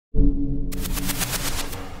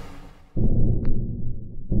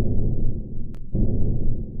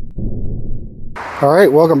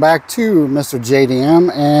Alright, welcome back to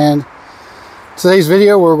MrJayDM, and today's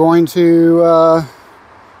video we're going to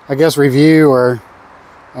I guess review or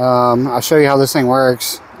I'll show you how this thing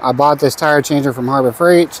works. I bought this tire changer from Harbor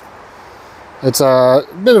Freight. It's a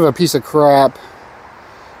bit of a piece of crap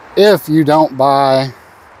if you don't buy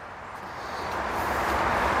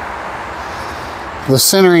the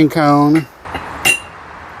centering cone,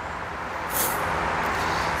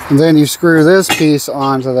 and then you screw this piece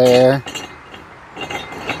onto there.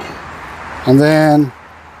 And then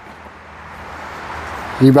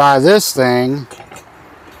you buy this thing,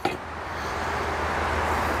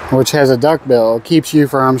 which has a duck bill. It keeps you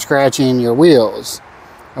from scratching your wheels.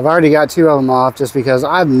 I've already got two of them off just because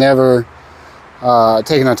I've never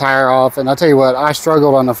taken a tire off. And I'll tell you what, I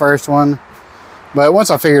struggled on the first one. But once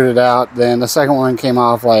I figured it out, then the second one came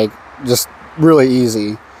off like just really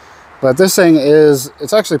easy. But this thing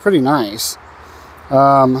it's actually pretty nice.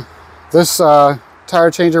 This tire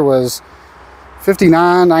changer was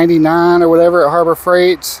 $59.99 or whatever at Harbor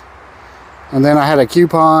Freight, and then I had a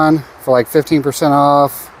coupon for like 15%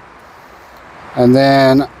 off, and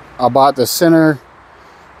then I bought the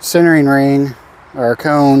centering ring or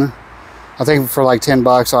cone, I think for like 10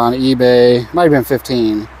 bucks on eBay, might have been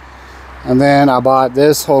 15, and then I bought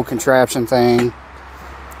this whole contraption thing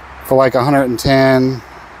for like 110,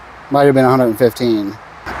 might have been 115.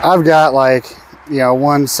 I've got like, you know,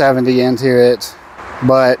 170 into it,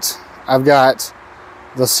 but I've got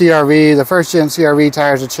the CRV, the first gen CRV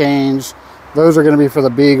tires to change. Those are going to be for the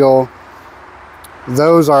Beagle.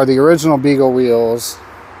 Those are the original Beagle wheels.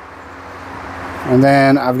 And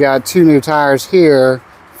then I've got two new tires here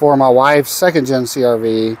for my wife's second gen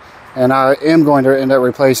CRV. And I am going to end up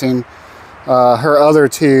replacing her other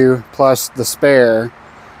two plus the spare.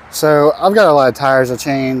 So I've got a lot of tires to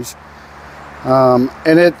change. And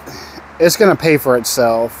it's going to pay for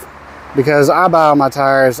itself because I buy all my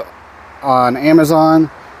tires on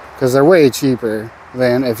Amazon because they're way cheaper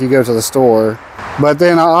than if you go to the store. But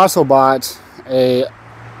then I also bought a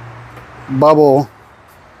bubble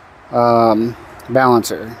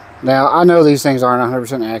balancer. Now I know these things aren't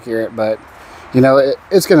 100% accurate, but you know,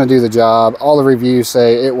 it's going to do the job. All the reviews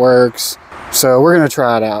say it works, so we're going to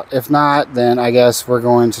try it out. If not, then I guess we're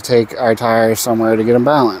going to take our tires somewhere to get them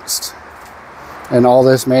balanced, and all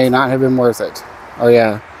this may not have been worth it. Oh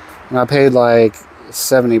yeah, and I paid like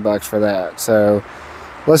 70 bucks for that. So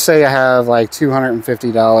let's say I have like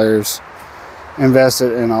 $250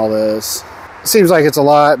 invested in all this. Seems like it's a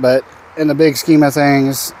lot, but in the big scheme of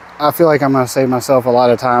things, I feel like I'm going to save myself a lot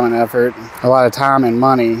of time and effort, a lot of time and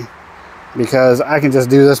money, because I can just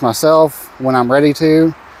do this myself when I'm ready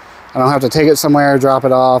to. I don't have to take it somewhere, drop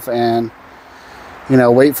it off, and you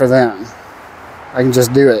know, wait for them. I can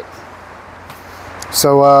just do it.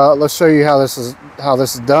 So let's show you how this is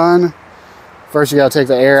done. First, you got to take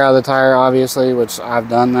the air out of the tire, obviously, which I've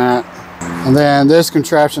done that. And then this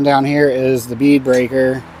contraption down here is the bead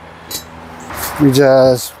breaker. We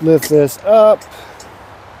just lift this up,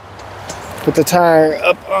 put the tire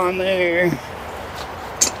up on there.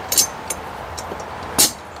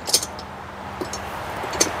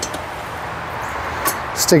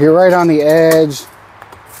 Stick it right on the edge.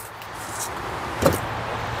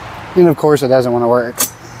 And of course, it doesn't want to work.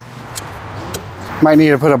 Might need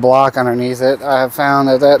to put a block underneath it. I have found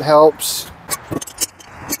that helps.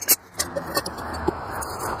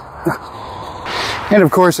 And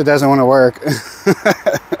of course it doesn't want to work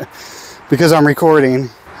because I'm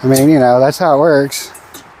recording. I mean, you know, that's how it works,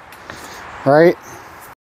 right?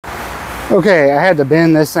 Okay, I had to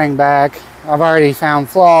bend this thing back. I've already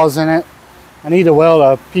found flaws in it. I need to weld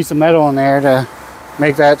a piece of metal in there to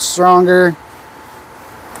make that stronger.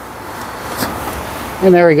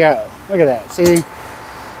 And there we go. Look at that, see?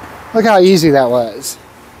 Look how easy that was.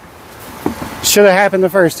 Should have happened the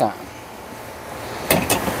first time.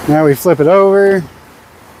 Now we flip it over.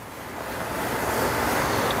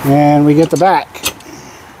 And we get the back.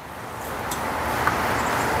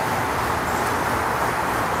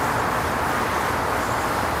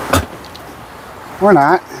 Or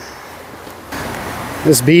not.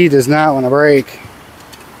 This bead does not want to break.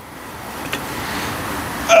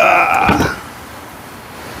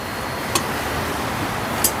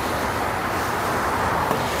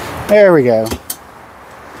 There we go.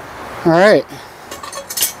 All right.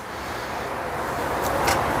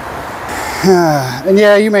 And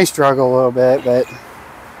yeah, you may struggle a little bit, but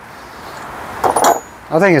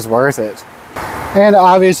I think it's worth it. And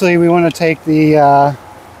obviously we want to take the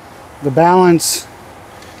balance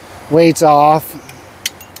weights off.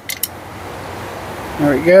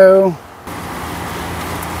 There we go.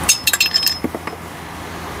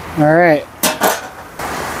 All right.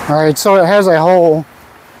 All right, so it has a hole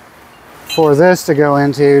for this to go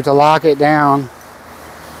into to lock it down.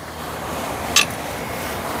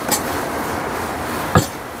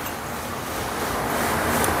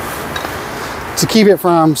 To keep it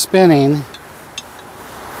from spinning.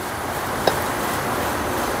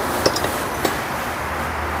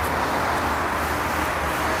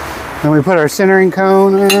 Then we put our centering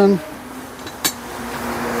cone in.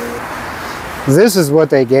 This is what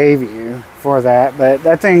they gave you for that, but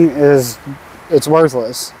that thing is, it's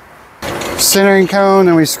worthless. Centering cone,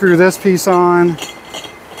 and we screw this piece on.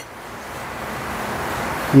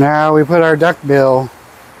 Now we put our duck bill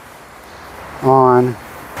on.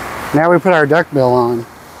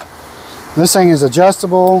 This thing is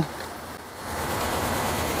adjustable.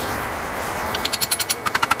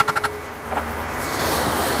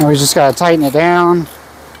 And we just gotta tighten it down.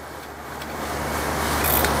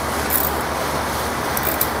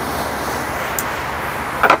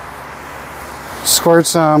 Squirt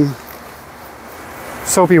some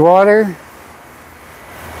soapy water.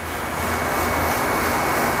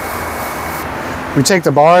 We take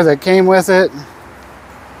the bar that came with it.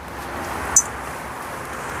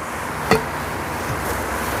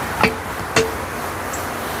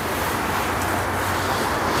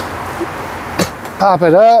 Pop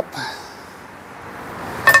it up.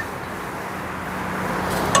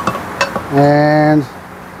 And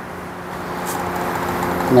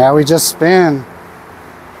now we just spin.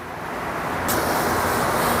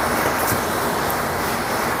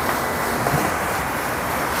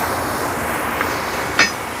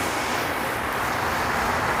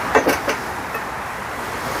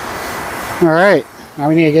 All right, now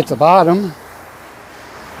we need to get to the bottom.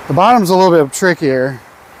 The bottom's a little bit trickier.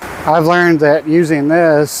 I've learned that using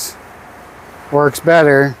this works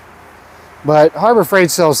better, but Harbor Freight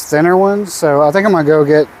sells thinner ones, so I think I'm gonna go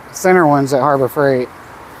get thinner ones at Harbor Freight.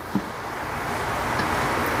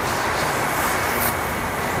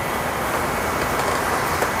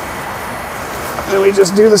 And we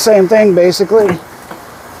just do the same thing basically.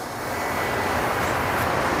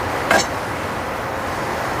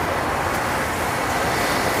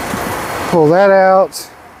 Pull that out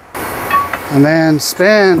and then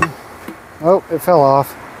spin. Oh, it fell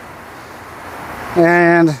off.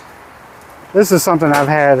 And this is something I've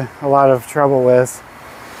had a lot of trouble with.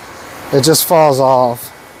 It just falls off.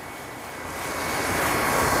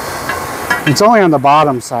 It's only on the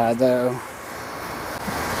bottom side though.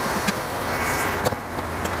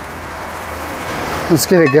 Let's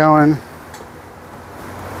get it going.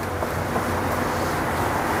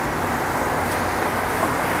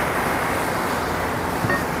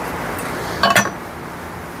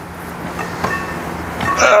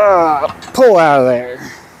 Pull out of there.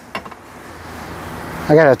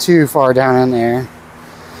 I got it too far down in there.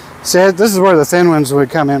 See, this is where the thin ones would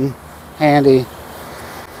come in handy.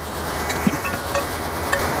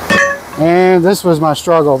 And this was my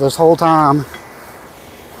struggle this whole time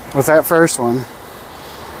with that first one.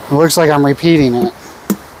 It looks like I'm repeating it.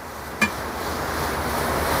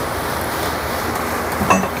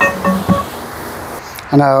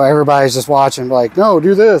 I know everybody's just watching like, no,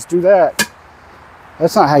 do this, do that.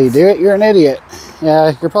 That's not how you do it. You're an idiot.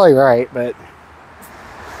 Yeah, you're probably right, but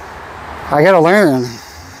I gotta learn.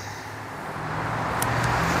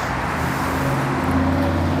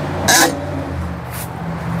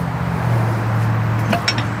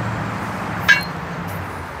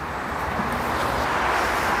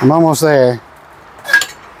 I'm almost there.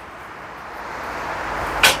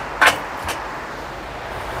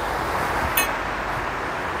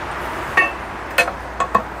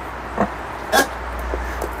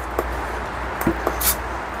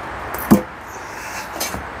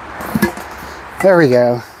 There we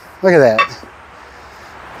go. Look at that.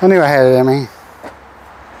 I knew I had it in me.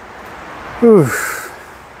 Whew.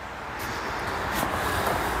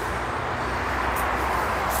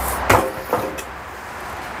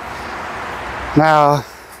 Now,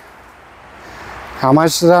 how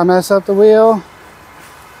much did I mess up the wheel?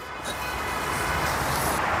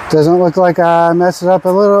 Doesn't look like I messed it up a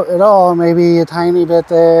little at all. Maybe a tiny bit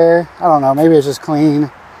there. I don't know. Maybe it's just clean.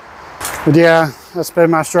 But yeah, that's been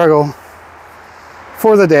my struggle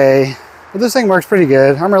for the day. But this thing works pretty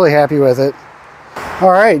good. I'm really happy with it. All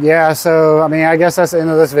right, yeah, so I mean, I guess that's the end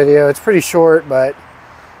of this video. It's pretty short, but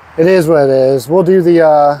it is what it is. We'll do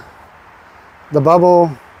the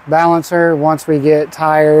bubble balancer once we get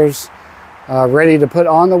tires ready to put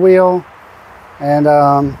on the wheel, and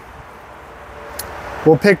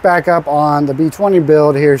we'll pick back up on the B20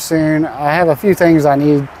 build here soon. I have a few things I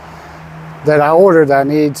need that I ordered that I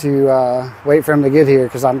need to wait for them to get here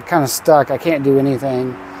because I'm kind of stuck. I can't do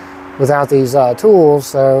anything without these tools.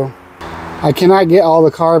 So I cannot get all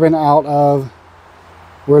the carbon out of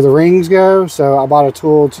where the rings go, so I bought a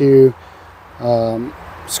tool to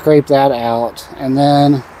scrape that out. And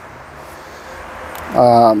then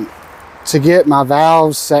to get my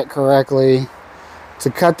valves set correctly, to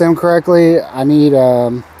cut them correctly, I need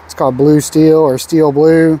it's called blue steel or steel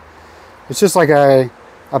blue. It's just like a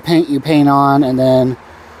paint you paint on, and then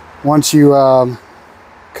once you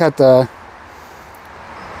cut the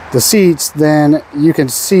seats, then you can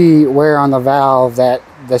see where on the valve that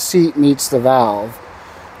the seat meets the valve.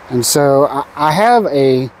 And so I have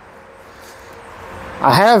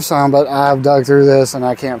some, but I've dug through this and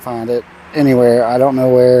I can't find it anywhere. I don't know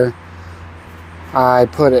where I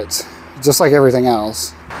put it, just like everything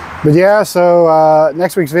else. But yeah, so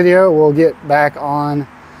next week's video, we'll get back on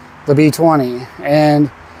the B20.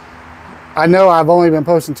 And I know I've only been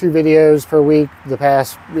posting 2 videos per week the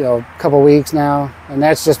past, couple weeks now. And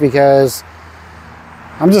that's just because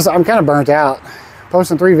I'm kind of burnt out.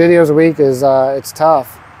 Posting 3 videos a week is, it's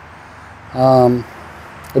tough.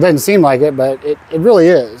 It doesn't seem like it, but it really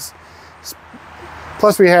is.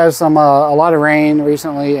 Plus we have a lot of rain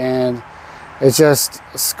recently, and it's just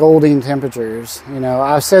scalding temperatures.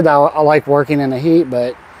 I've said that I like working in the heat,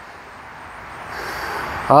 but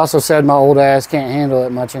I also said my old ass can't handle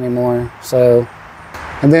it much anymore. So,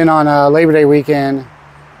 and then on Labor Day weekend,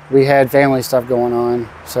 we had family stuff going on.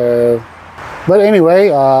 So, but anyway,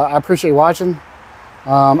 I appreciate watching.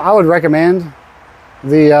 I would recommend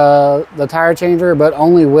the tire changer, but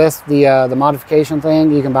only with the modification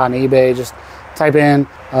thing. You can buy on eBay. Just type in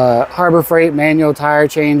Harbor Freight manual tire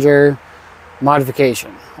changer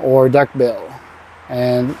modification or duck bill,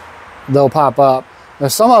 and they'll pop up. Now,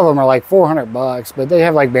 some of them are like $400, but they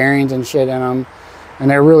have like bearings and shit in them, and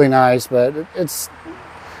they're really nice, but it's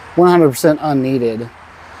 100% unneeded.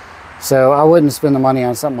 So I wouldn't spend the money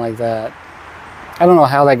on something like that. I don't know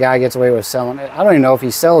how that guy gets away with selling it. I don't even know if he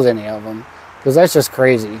sells any of them, because that's just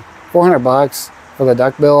crazy. $400 for the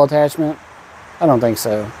duck bill attachment? I don't think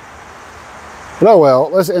so. But oh well,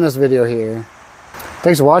 let's end this video here.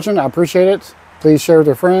 Thanks for watching. I appreciate it. Please share with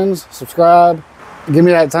your friends, subscribe, give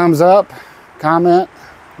me that thumbs up, comment,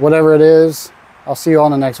 whatever it is. I'll see you all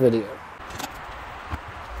in the next video.